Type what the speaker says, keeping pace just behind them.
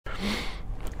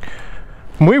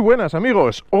Muy buenas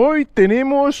amigos, hoy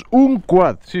tenemos un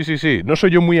quad. Sí, no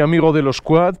soy yo muy amigo de los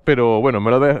quad, pero bueno,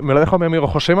 me lo ha dejado mi amigo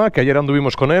Josema, que ayer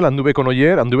anduvimos con él, anduve con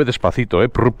Oyer, anduve despacito,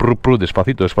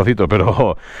 despacito,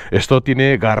 pero esto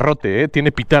tiene garrote,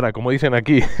 tiene pitara, como dicen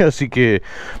aquí, así que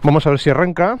vamos a ver si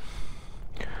arranca.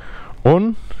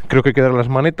 On, creo que hay que dar las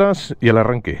manetas y el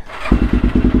arranque.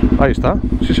 Ahí está,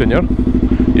 sí señor.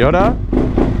 Y ahora...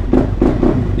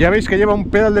 ya veis que lleva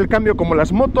un pedal del cambio como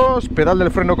las motos, pedal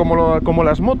del freno como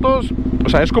las motos. O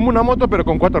sea, es como una moto pero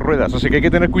con 4 ruedas, así que hay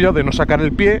que tener cuidado de no sacar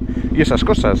el pie y esas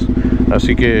cosas.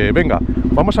 Así que, venga,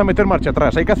 vamos a meter marcha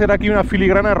atrás. Hay que hacer aquí una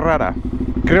filigrana rara.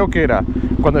 Creo que era,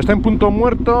 cuando está en punto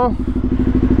muerto,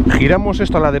 giramos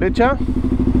esto a la derecha.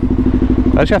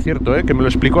 A ver si acierto, que me lo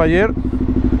explicó ayer.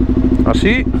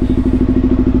 Así.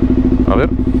 A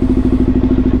ver.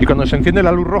 Y cuando se enciende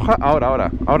la luz roja,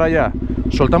 ahora ya.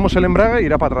 Soltamos el embrague y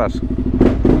irá para atrás.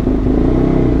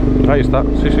 Ahí está,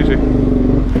 sí.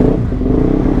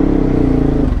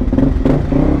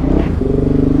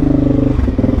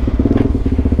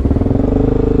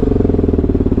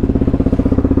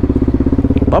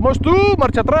 ¡Vamos tú!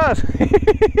 ¡Marcha atrás!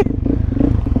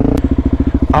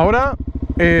 Ahora,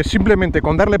 simplemente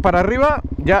con darle para arriba,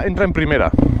 ya entra en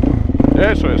primera.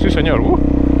 Eso es, sí señor.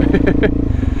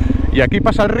 Y aquí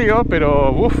pasa el río,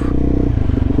 pero...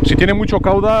 si tiene mucho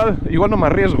caudal, igual no me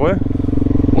arriesgo,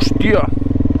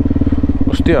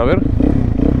 Hostia, a ver.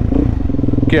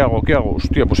 ¿Qué hago?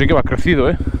 Hostia, pues sí que va crecido,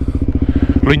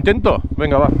 ¿Lo intento?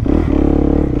 Venga, va.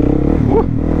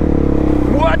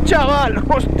 ¡Guau, chaval!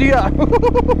 ¡Hostia!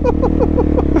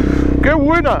 ¡Qué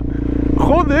buena!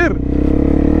 ¡Joder!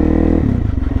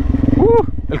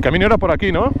 El camino era por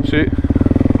aquí, ¿no? Sí.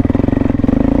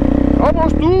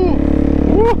 ¡Vamos tú!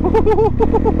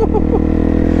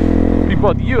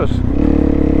 ¡Viva Dios!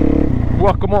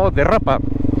 ¡Buah, cómo derrapa!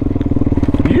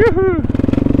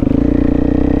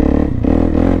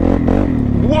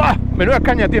 ¡Buah! Menuda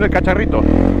caña tiene el cacharrito.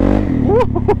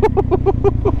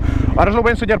 Ahora os lo voy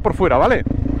a enseñar por fuera, ¿vale?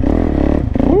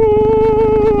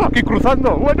 Aquí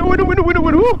cruzando. Bueno.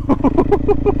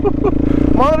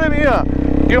 ¡Madre mía!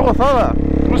 ¡Qué gozada!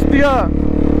 ¡Hostia!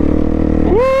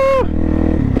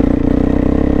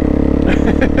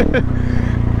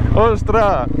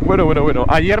 ¡Ostras! Bueno.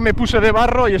 Ayer me puse de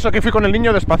barro y eso que fui con el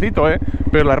niño despacito,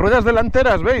 Pero las ruedas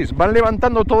delanteras, ¿veis? Van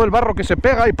levantando todo el barro que se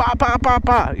pega y pa.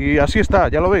 Y así está,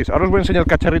 ya lo veis. Ahora os voy a enseñar el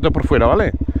cacharrito por fuera,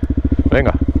 ¿vale?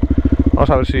 Venga. Vamos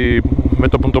a ver si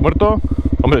meto punto muerto.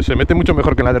 Hombre, se mete mucho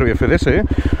mejor que en la Derby FDS,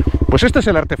 Pues este es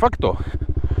el artefacto.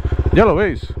 Ya lo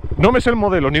veis. No me sé el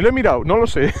modelo, ni lo he mirado, no lo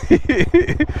sé.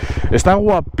 Está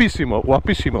guapísimo.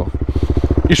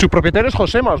 Y su propietario es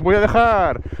Josema, os voy a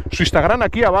dejar su Instagram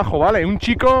aquí abajo, ¿vale? Un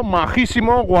chico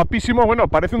majísimo, guapísimo, bueno,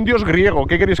 parece un dios griego,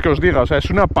 ¿qué queréis que os diga? O sea, es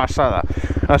una pasada.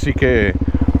 Así que,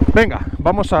 venga,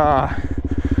 vamos a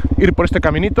ir por este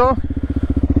caminito.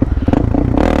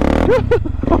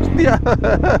 ¡Hostia!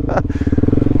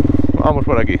 Vamos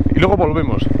por aquí, y luego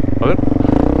volvemos, a ver.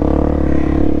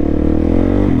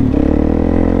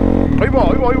 ¡Ahí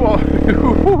va!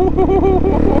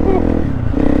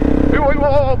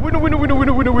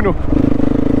 Bueno.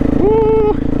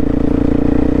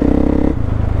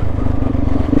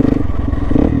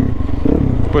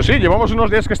 Pues sí, llevamos unos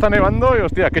días que está nevando y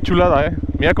hostia, qué chulada,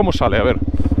 Mira cómo sale, a ver.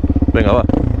 Venga, va. A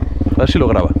ver si lo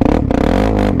graba.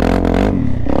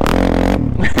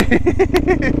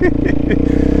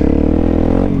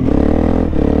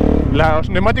 Los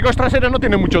neumáticos traseros no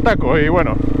tienen mucho taco y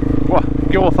bueno. ¡Buah!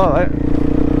 ¡Qué gozada,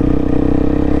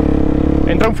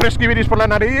 Entra un fresquiviris por la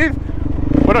nariz.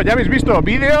 Bueno, ya habéis visto,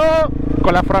 vídeo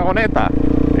con la fragoneta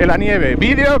en la nieve,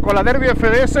 vídeo con la Derby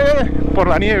FDS por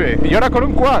la nieve, y ahora con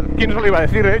un quad. ¿Quién os lo iba a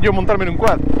decir, yo montarme en un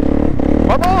quad?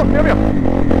 ¡Vamos! ¡Mira!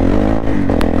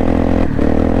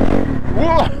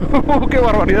 ¡Qué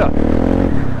barbaridad!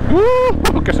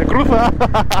 ¡Que se cruza!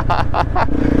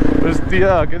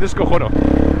 ¡Hostia! ¡Qué descojono!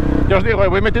 Ya os digo,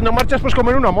 voy metiendo marchas pues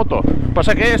como en una moto.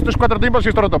 Pasa que esto es 4 tiempos y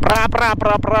esto roto. ¡Pra!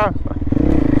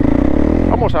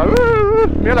 Vamos a...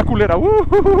 mira la culera.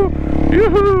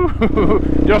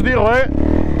 Ya os digo,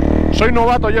 soy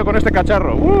novato yo con este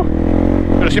cacharro.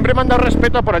 Pero siempre me han dado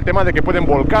respeto por el tema de que pueden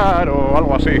volcar o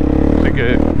algo así. Así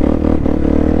que...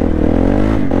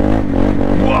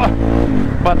 ¡buah!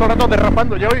 Va todo el rato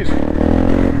derrapando, ¿ya oís?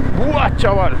 ¡Buah,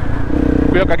 chaval!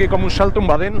 Cuidado que aquí como un salto, un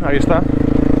badén. Ahí está.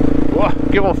 ¡Buah!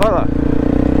 ¡Qué gozada!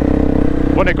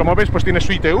 Bueno, y como veis, pues tiene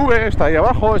su ITV, está ahí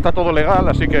abajo, está todo legal,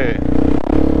 así que...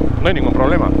 no hay ningún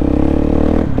problema.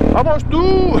 ¡Vamos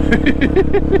tú!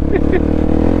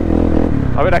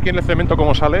 A ver aquí en el cemento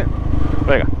cómo sale.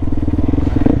 Venga.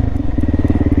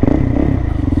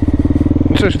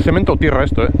 No sé si es cemento o tierra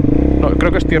esto, No,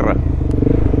 creo que es tierra.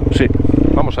 Sí,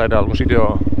 vamos a ir a algún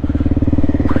sitio.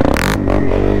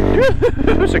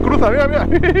 Se cruza, mira, mira.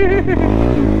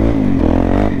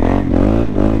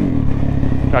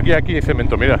 Aquí hay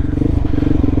cemento, mira.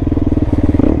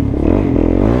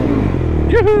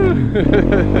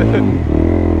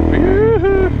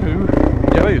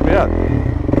 Ya veis, mirad.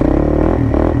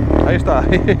 Ahí está.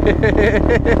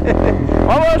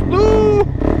 ¡Vamos tú!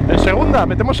 En segunda,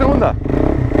 metemos segunda.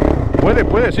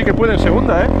 Puede, sí que puede en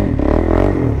segunda, ¿eh?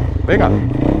 Venga,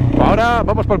 ahora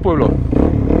vamos para el pueblo.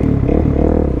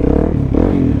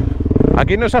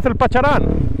 ¿Aquí no se hace el pacharán?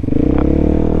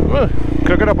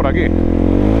 Creo que era por aquí.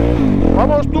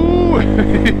 ¡Vamos tú!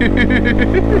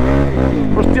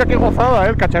 Hostia, qué gozada,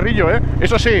 el cacharrillo,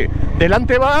 Eso sí,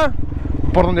 delante va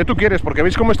por donde tú quieres, porque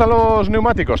 ¿veis cómo están los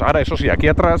neumáticos? Ahora, eso sí, aquí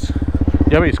atrás,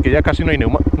 ya veis que ya casi no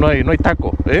hay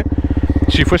taco,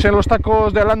 Si fuesen los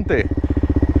tacos de adelante,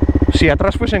 si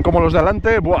atrás fuesen como los de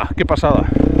adelante, ¡buah! ¡Qué pasada!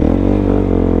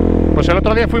 Pues el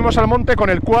otro día fuimos al monte con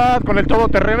el quad, con el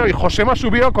todoterreno, y Josema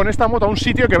subió con esta moto a un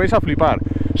sitio que vais a flipar.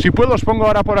 Si puedo os pongo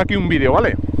ahora por aquí un vídeo,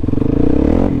 ¿vale?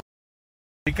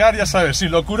 Ya sabes,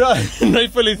 sin locura no hay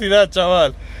felicidad,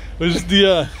 chaval.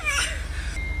 Hostia,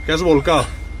 que has volcado.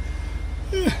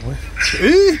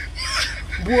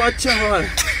 Buah, chaval.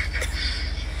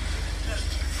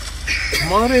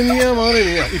 Madre mía, madre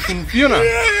mía. Y funciona.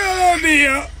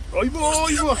 Ahí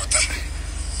va.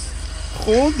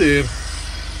 Joder.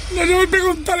 No me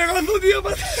pego un talegazo, tío.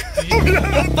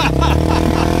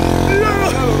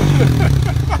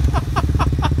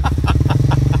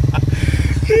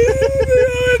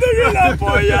 La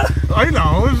polla. ¡Ay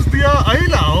la hostia! ¡Ay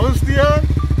la hostia!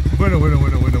 Bueno. ¡Ay la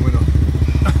hostia!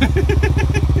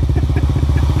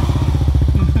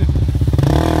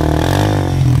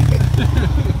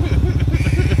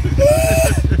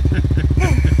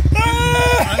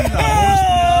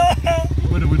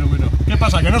 Bueno. ¿Qué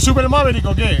pasa? ¿Que no sube el Maverick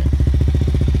o qué?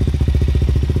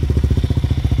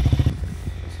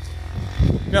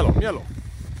 Míralo.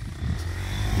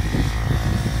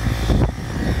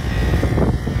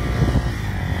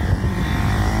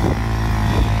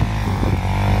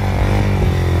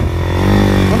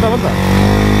 Monta.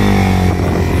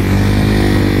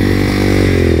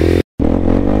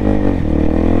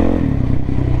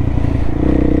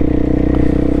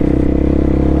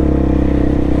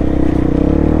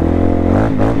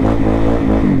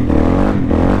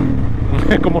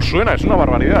 Cómo suena, es una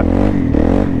barbaridad.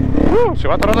 Se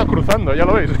va tardando cruzando, ya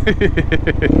lo veis.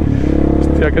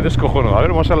 Hostia, qué descojono. A ver,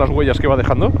 vamos a ver las huellas que va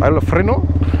dejando. A ver, el freno.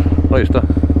 Ahí está,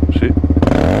 sí.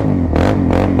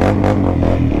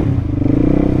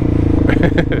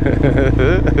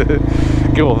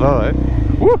 Qué gozada,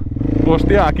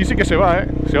 hostia, aquí sí que se va,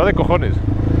 se va de cojones.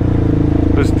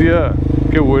 Hostia,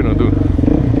 qué bueno, tú.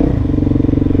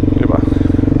 ¿Qué va?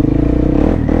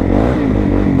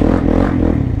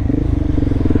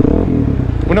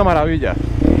 Una maravilla.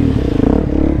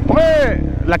 ¡Hombre!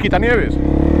 La quitanieves.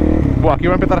 Buah, aquí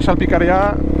va a empezar a salpicar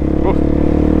ya.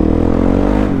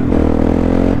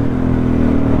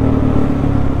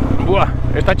 Buah,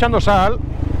 está echando sal.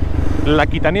 ¿La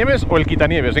quitanieves o el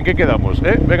quitanieves? ¿En qué quedamos?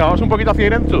 Venga, vamos un poquito hacia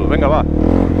Irenzu. Venga, va.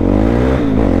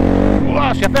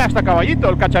 ¡Buah! Se hace hasta caballito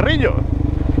el cacharrillo.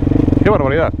 ¡Qué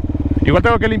barbaridad! Igual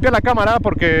tengo que limpiar la cámara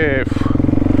porque...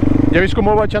 ya veis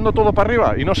cómo va echando todo para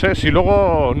arriba. Y no sé si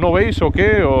luego no veis o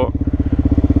qué o...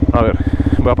 A ver,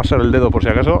 voy a pasar el dedo por si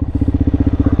acaso.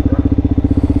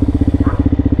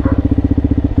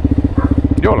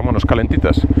 Llevo las manos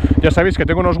calentitas. Ya sabéis que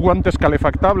tengo unos guantes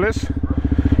calefactables,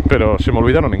 pero se me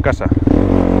olvidaron en casa.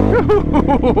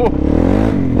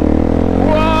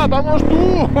 ¡Uah! ¡Vamos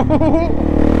tú!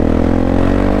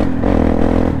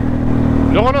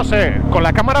 Luego no sé, con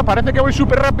la cámara parece que voy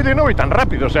súper rápido y no voy tan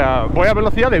rápido. O sea, voy a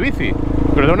velocidad de bici,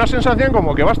 pero da una sensación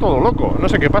como que vas todo loco. No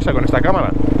sé qué pasa con esta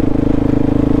cámara.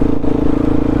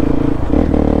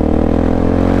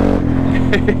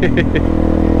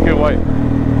 Qué guay.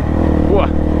 ¡Uah!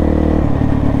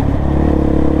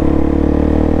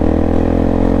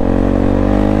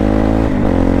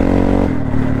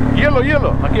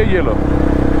 Hielo, aquí hay hielo.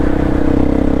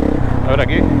 A ver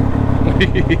aquí.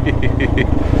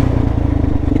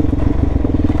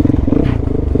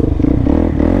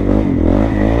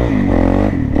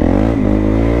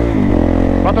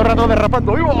 Va todo el rato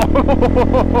derrapando. ¡Vivo!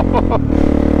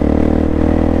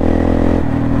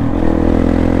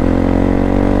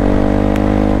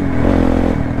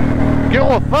 ¡Qué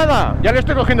gozada! Ya le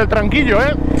estoy cogiendo el tranquillo,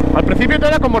 Al principio te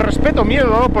da como respeto,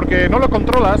 miedo, porque no lo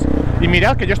controlas. Y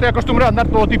mirad que yo estoy acostumbrado a andar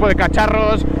todo tipo de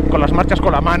cacharros, con las marchas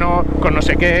con la mano, con no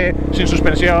sé qué, sin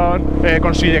suspensión,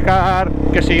 con sidecar,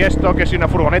 que si esto, que si una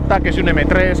furgoneta, que si un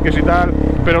M3, que si tal.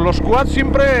 Pero los quads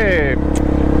siempre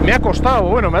me ha costado,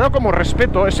 bueno, me ha dado como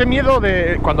respeto, ese miedo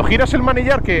de cuando giras el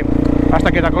manillar que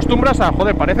hasta que te acostumbras a,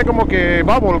 joder, parece como que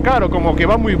va a volcar o como que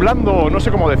va muy blando, no sé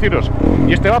cómo deciros.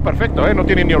 Y este va perfecto, no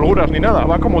tiene ni holguras ni nada,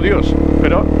 va como Dios,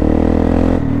 pero...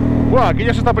 Buah, aquí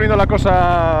ya se está poniendo la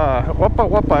cosa guapa,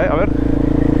 guapa, a ver.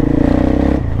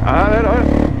 A ver, a ver.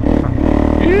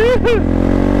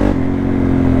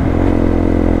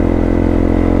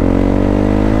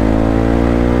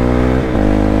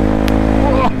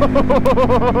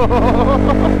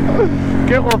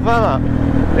 ¡Qué gozada!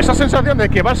 Esa sensación de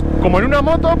que vas como en una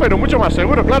moto, pero mucho más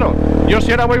seguro, claro. Yo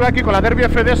si ahora voy aquí con la Derby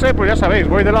FDS, pues ya sabéis,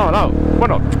 voy de lado a lado.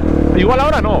 Bueno, igual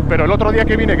ahora no, pero el otro día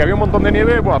que vine, que había un montón de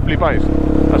nieve, buah, flipáis.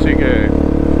 Así que,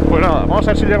 pues nada, vamos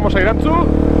a ver si llegamos a Iranzu.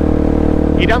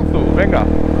 Venga.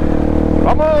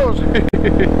 ¡Vamos!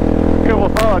 ¡Qué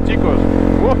gozada, chicos!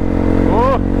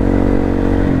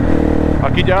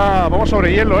 Aquí ya vamos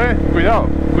sobre hielo, Cuidado,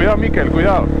 cuidado, Mikel,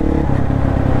 cuidado.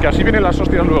 Que así vienen las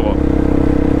hostias luego.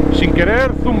 Sin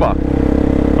querer, zumba.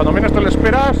 Cuando menos te lo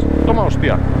esperas, toma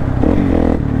hostia.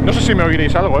 No sé si me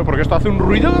oiréis algo, porque esto hace un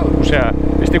ruido. O sea,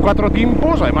 este 4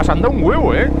 tiempos, además anda un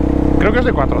huevo, Creo que es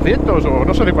de 400 o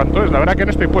no sé de cuánto es. La verdad que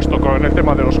no estoy puesto con el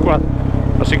tema de los quad.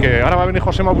 Así que ahora va a venir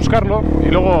Josema a buscarlo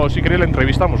y luego, si queréis, le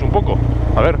entrevistamos un poco.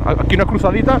 A ver, aquí una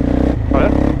cruzadita. A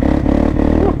ver.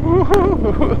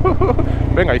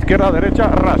 Venga, izquierda, derecha,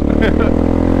 ras.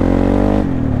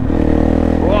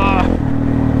 ¡Uah!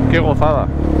 ¡Qué gozada!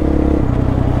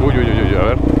 Uy, uy, uy, uy, a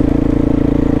ver.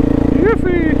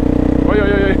 ¡Yufi! ¡Uy,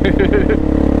 uy, uy!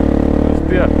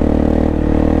 ¡Hostia!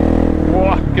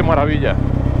 ¡Uah! ¡Qué maravilla!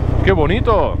 ¡Qué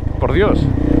bonito! ¡Por Dios!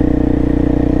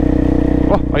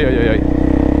 ¡Oh! ¡Ay, ay, ay, ay!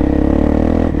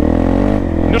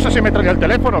 No sé si me traía el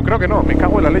teléfono, creo que no. Me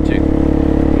cago en la leche.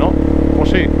 ¿No? ¿O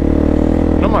sí?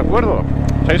 No me acuerdo.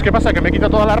 ¿Sabéis qué pasa? Que me quito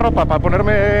toda la ropa para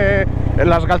ponerme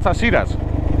las galzasiras.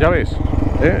 Ya ves,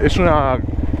 es una...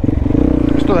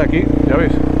 Esto de aquí, ya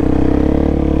ves.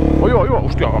 Oye, oye,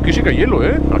 hostia, aquí sí que hay hielo,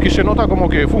 Aquí se nota como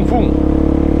que fum, fum.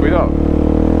 Cuidado.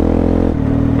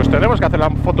 Pues tenemos que hacer la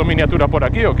foto miniatura por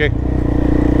aquí, ¿o qué?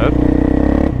 A ver.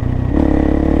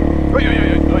 Oye, oye,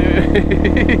 oye,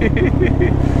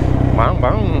 oye. Van,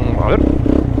 van, a ver.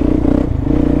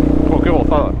 Oh, qué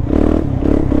gozada.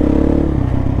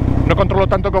 No controlo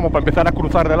tanto como para empezar a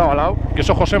cruzar de lado a lado, que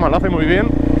eso Josema lo hace muy bien,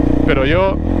 pero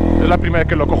yo es la primera vez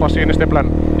que lo cojo así en este plan.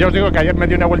 Ya os digo que ayer me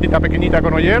di una vueltita pequeñita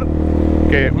con Oyer,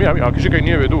 que mira, mira, aquí sí que hay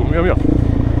nieve, tú, mira, mira.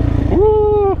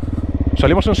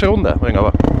 Salimos en segunda, venga,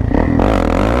 va.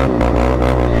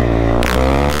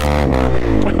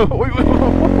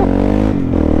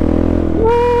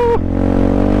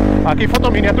 Aquí foto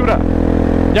miniatura.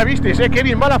 Ya visteis, qué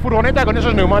bien va la furgoneta con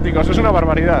esos neumáticos, es una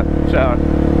barbaridad. O sea,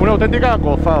 una auténtica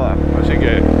gozada. Así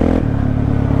que...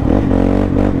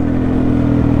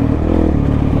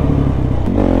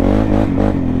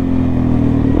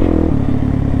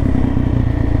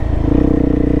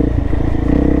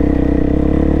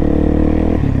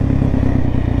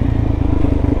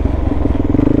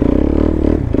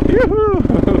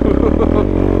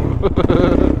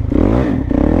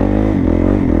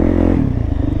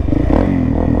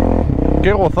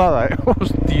 ¡Qué gozada,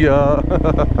 ¡Hostia!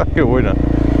 ¡Qué buena!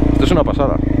 Esto es una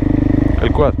pasada.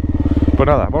 El quad. Pues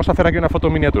nada, vamos a hacer aquí una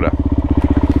foto miniatura.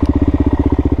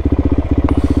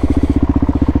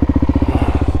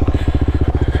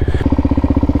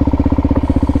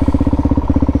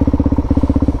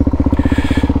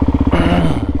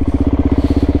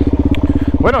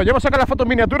 Bueno, ya hemos sacado la foto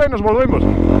miniatura y nos volvemos.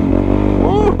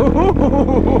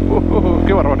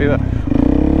 ¡Qué barbaridad!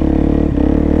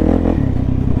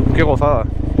 ¡Qué gozada!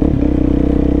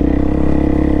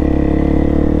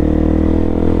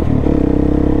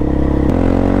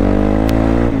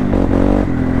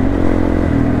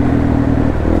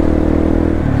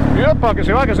 ¡Y opa! ¡Que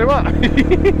se va, que se va!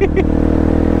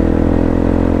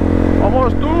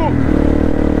 ¡Vamos tú!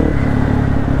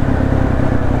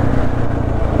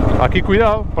 Aquí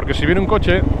cuidado, porque si viene un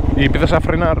coche y empiezas a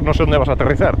frenar, no sé dónde vas a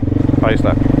aterrizar. Ahí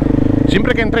está.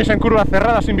 Siempre que entréis en curvas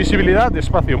cerradas sin visibilidad,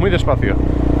 despacio, muy despacio.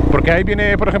 Porque ahí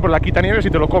viene, por ejemplo, la quitanieves y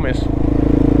te lo comes.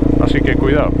 Así que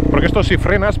cuidado. Porque esto sí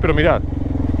frenas, pero mirad,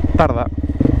 tarda.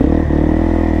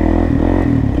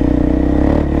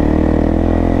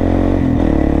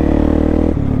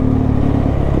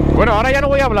 Bueno, ahora ya no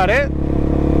voy a hablar,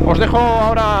 Os dejo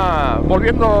ahora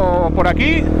volviendo por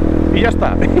aquí y ya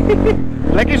está.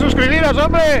 Like y suscribiros,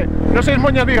 hombre. No seáis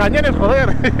moñas ni gañanes, joder.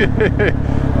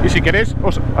 Y si queréis,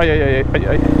 os... Ay, ay, ay, ay,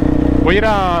 ay. Voy a ir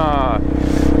a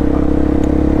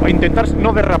intentar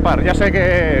no derrapar. Ya sé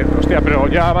que, hostia, pero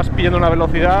ya vas pillando una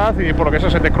velocidad y por lo que eso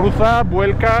se te cruza,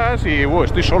 vuelcas y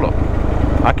estoy solo.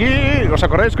 Aquí, ¿os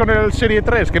acordáis con el Serie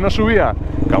 3 que no subía?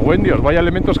 Cago en Dios, vaya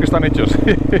elementos que están hechos.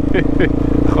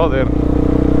 Joder.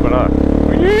 Pues nada.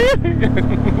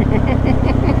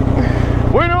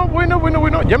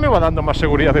 Bueno, ya me va dando más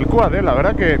seguridad el quad, la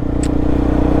verdad que,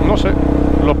 no sé,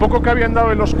 lo poco que habían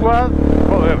dado en los quad,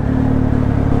 joder.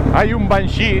 Hay un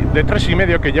Banshee de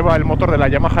 3,5 que lleva el motor de la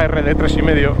Yamaha RD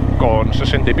 3,5 con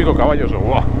 60 y pico caballos.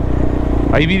 ¡Wow!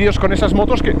 Hay vídeos con esas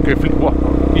motos que ¡wow!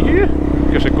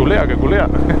 Que se culea, que culea.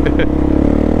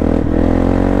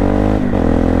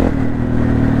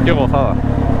 Qué gozada.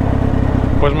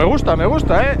 Pues me gusta,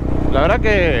 La verdad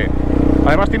que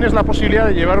además tienes la posibilidad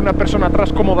de llevar una persona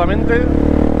atrás cómodamente.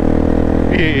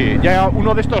 Y ya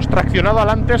uno de estos traccionado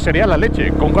adelante sería la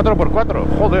leche, con 4x4,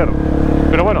 joder.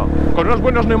 Pero bueno, con unos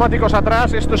buenos neumáticos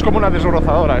atrás, esto es como una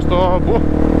desbrozadora. Esto,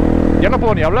 ya no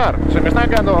puedo ni hablar. Se me están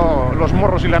quedando los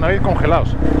morros y la nariz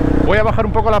congelados. Voy a bajar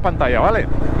un poco la pantalla, ¿vale?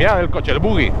 Mirad el coche, el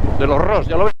buggy de los Ross,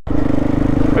 ya lo veis.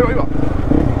 Ahí va.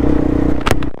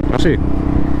 Así.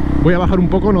 Voy a bajar un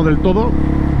poco, no del todo.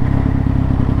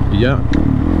 Y ya.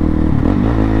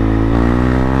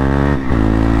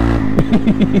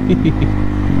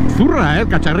 Zurra, el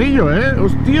cacharrillo,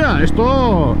 hostia,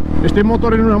 este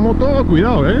motor en una moto,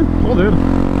 cuidado, joder.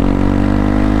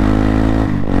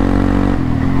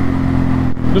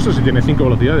 No sé si tiene 5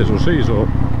 velocidades o 6 o...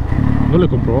 No lo he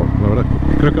comprobado, la verdad.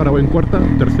 Creo que ahora voy en cuarta,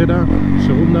 tercera,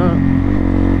 segunda...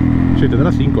 Sí,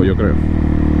 tendrá 5 yo creo.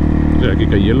 O sea, aquí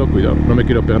que hay hielo, cuidado, no me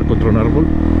quiero pegar contra un árbol.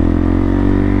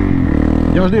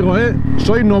 Ya os digo,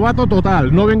 soy novato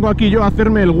total. No vengo aquí yo a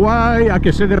hacerme el guay, a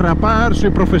que sé derrapar, soy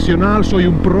profesional, soy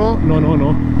un pro. No.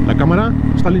 La cámara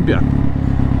está limpia.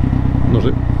 No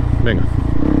sé. Venga.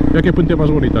 Mira qué puente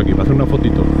más bonito aquí para hacer una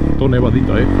fotito. Todo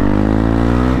nevadito,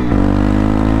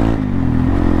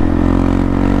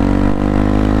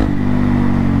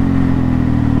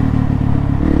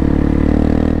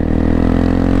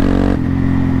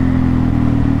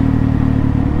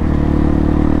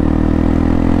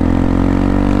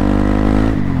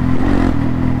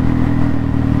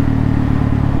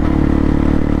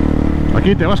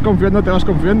 Aquí te vas confiando,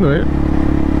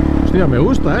 Hostia, me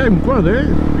gusta, un quad,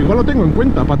 Igual lo tengo en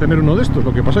cuenta para tener uno de estos.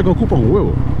 Lo que pasa es que ocupa un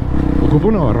huevo. Ocupa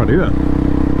una barbaridad.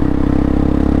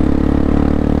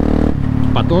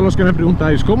 Para todos los que me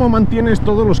preguntáis, ¿cómo mantienes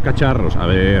todos los cacharros? A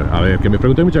ver, que me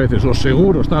pregunté muchas veces, los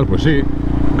seguros, tal, pues sí.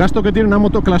 Gasto que tiene una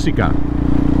moto clásica.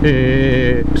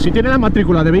 Si tiene la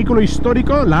matrícula de vehículo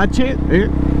histórico, la H,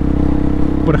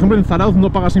 por ejemplo, en Zarauz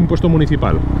no pagas impuesto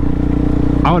municipal.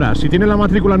 Ahora, si tiene la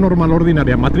matrícula normal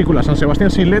ordinaria, matrícula San Sebastián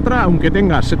sin letra, aunque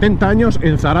tenga 70 años,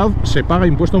 en Zarauz se paga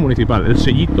impuesto municipal. El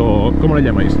sellito, ¿cómo le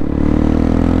llamáis?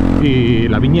 Y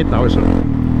la viñeta o eso.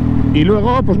 Y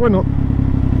luego, pues bueno,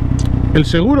 el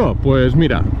seguro, pues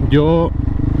mira,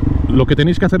 lo que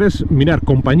tenéis que hacer es mirar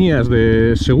compañías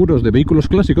de seguros de vehículos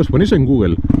clásicos. Ponéis en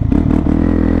Google.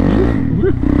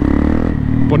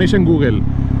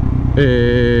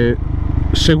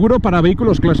 Seguro para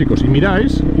vehículos clásicos y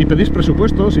miráis y pedís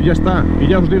presupuestos y ya está. Y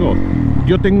ya os digo,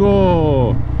 yo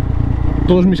tengo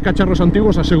todos mis cacharros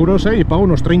antiguos asegurados y pago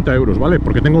unos 30 euros, ¿vale?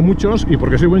 Porque tengo muchos y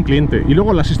porque soy buen cliente. Y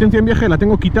luego la asistencia en viaje la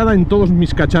tengo quitada en todos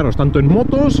mis cacharros, tanto en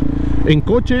motos, en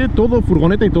coche, todo,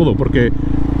 furgoneta y todo, porque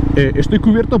estoy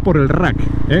cubierto por el rack,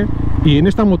 y en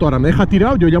esta moto ahora me deja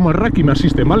tirado, yo llamo al rack y me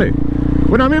asisten, ¿vale?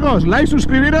 Bueno amigos, like,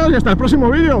 suscribiros y hasta el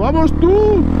próximo vídeo. ¡Vamos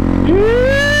tú!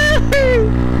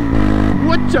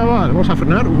 Chaval, vamos a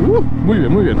frenar. Muy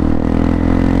bien.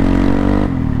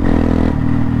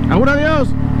 ¡Agur, adiós!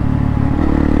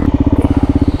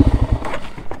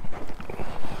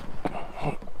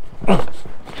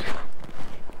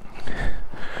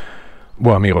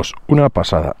 Bueno amigos, una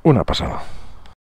pasada.